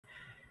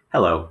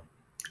Hello.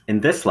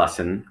 In this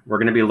lesson, we're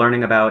going to be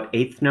learning about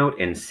eighth note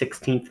and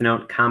 16th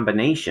note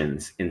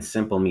combinations in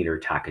simple meter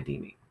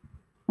Takadimi.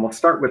 We'll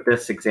start with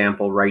this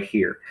example right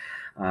here.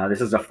 This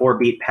is a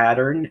 4-beat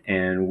pattern,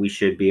 and we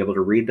should be able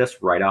to read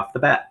this right off the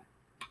bat.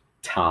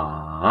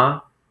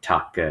 Ta,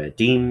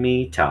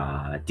 Takadimi,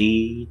 ta,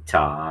 di,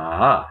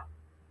 ta.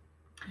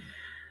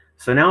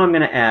 So now I'm going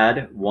to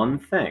add one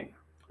thing.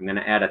 I'm going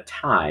to add a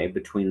tie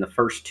between the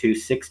first two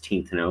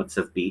 16th notes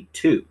of beat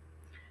 2.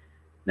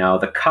 Now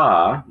the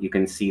ka, you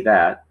can see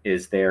that,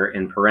 is there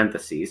in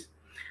parentheses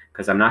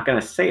because I'm not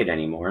going to say it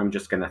anymore. I'm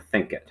just going to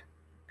think it.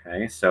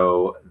 Okay,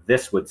 so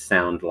this would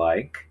sound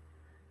like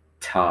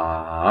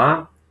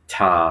ta,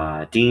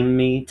 ta, di,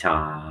 mi,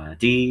 ta,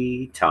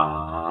 di,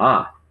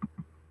 ta.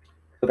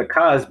 So the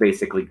ka is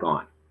basically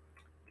gone.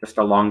 Just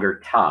a longer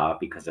ta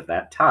because of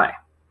that tie.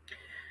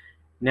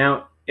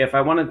 Now, if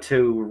I wanted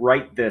to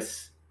write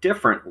this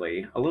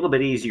differently, a little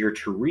bit easier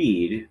to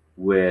read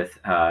with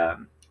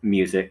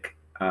music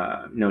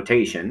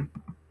notation,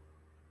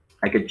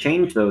 I could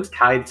change those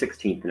tied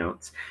 16th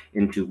notes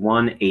into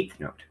 1/8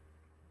 note.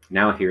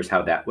 Now here's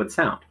how that would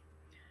sound.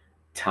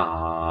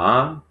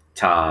 Ta,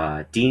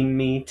 ta, di,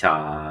 mi,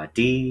 ta,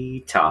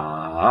 di,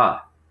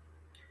 ta.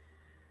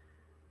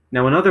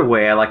 Now another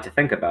way I like to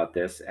think about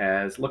this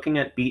as looking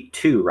at beat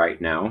 2 right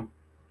now,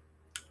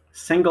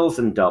 singles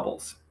and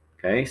doubles.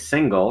 Okay,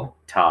 single,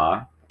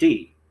 ta,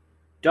 di.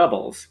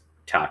 Doubles,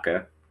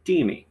 taka,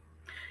 di, mi.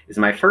 Is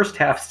my first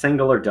half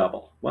single or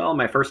double? Well,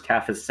 my first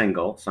half is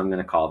single, so I'm going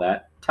to call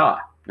that ta,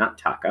 not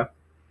taka.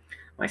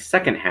 My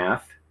second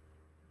half,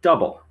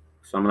 double,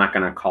 so I'm not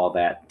going to call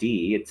that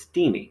di, it's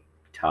di-mi,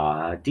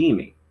 ta,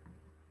 di-mi.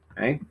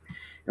 Okay?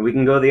 And we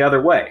can go the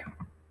other way.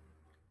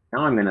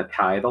 Now I'm going to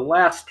tie the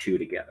last two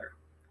together.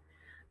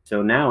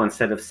 So now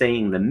instead of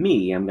saying the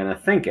mi, I'm going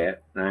to think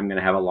it, and I'm going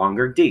to have a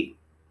longer di.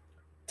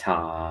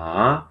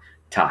 Ta,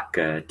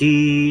 taka,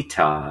 di,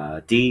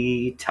 ta,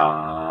 di,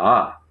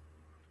 ta.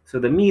 So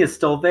the mi is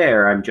still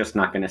there, I'm just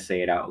not going to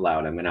say it out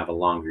loud. I'm going to have a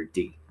longer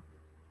D.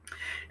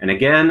 And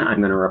again, I'm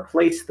going to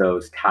replace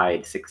those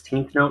tied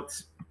 16th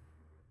notes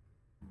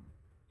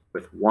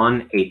with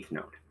 1/8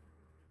 note.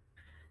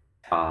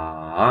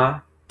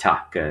 Ta,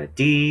 taka,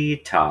 di,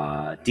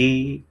 ta,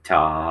 di,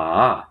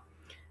 ta.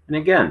 And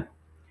again,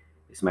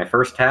 is my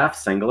first half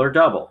single or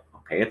double?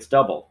 Okay, it's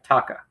double,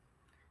 taka.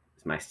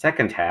 Is my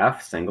second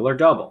half single or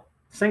double?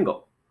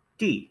 Single,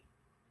 di.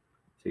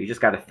 So you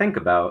just got to think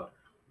about,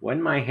 when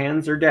my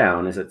hands are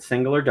down, is it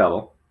single or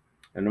double?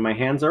 And when my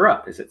hands are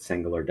up, is it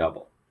single or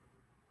double?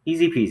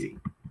 Easy peasy.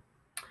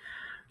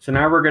 So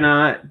now we're going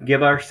to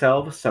give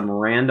ourselves some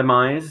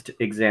randomized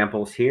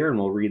examples here, and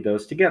we'll read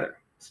those together.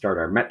 Start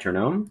our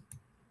metronome.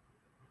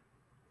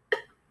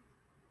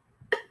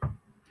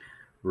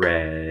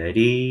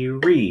 Ready,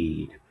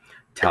 read.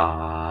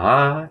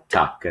 Ta,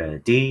 taka,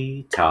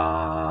 di,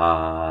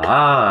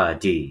 ta,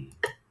 di.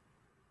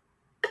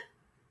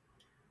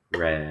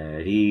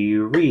 Ready,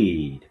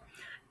 read.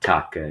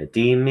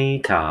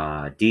 Takadimi,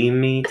 ta, di,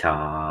 mi,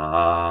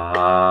 ta.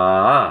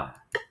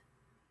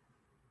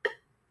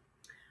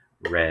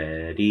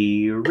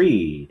 Ready,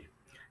 read.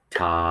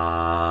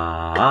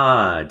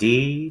 Ta,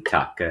 di,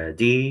 taka,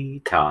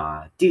 di,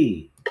 ta,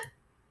 di.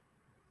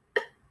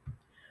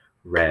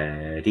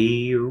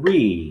 Ready,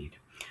 read.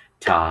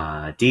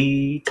 Ta,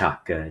 di,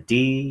 taka,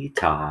 di,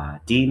 ta,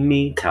 di,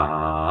 mi,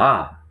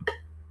 ta.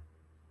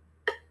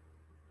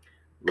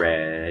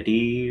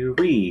 Ready,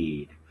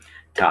 read.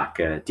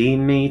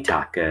 Takadimi,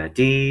 taka,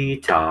 di,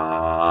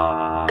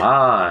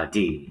 ta,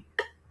 di.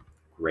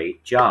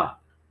 Great job.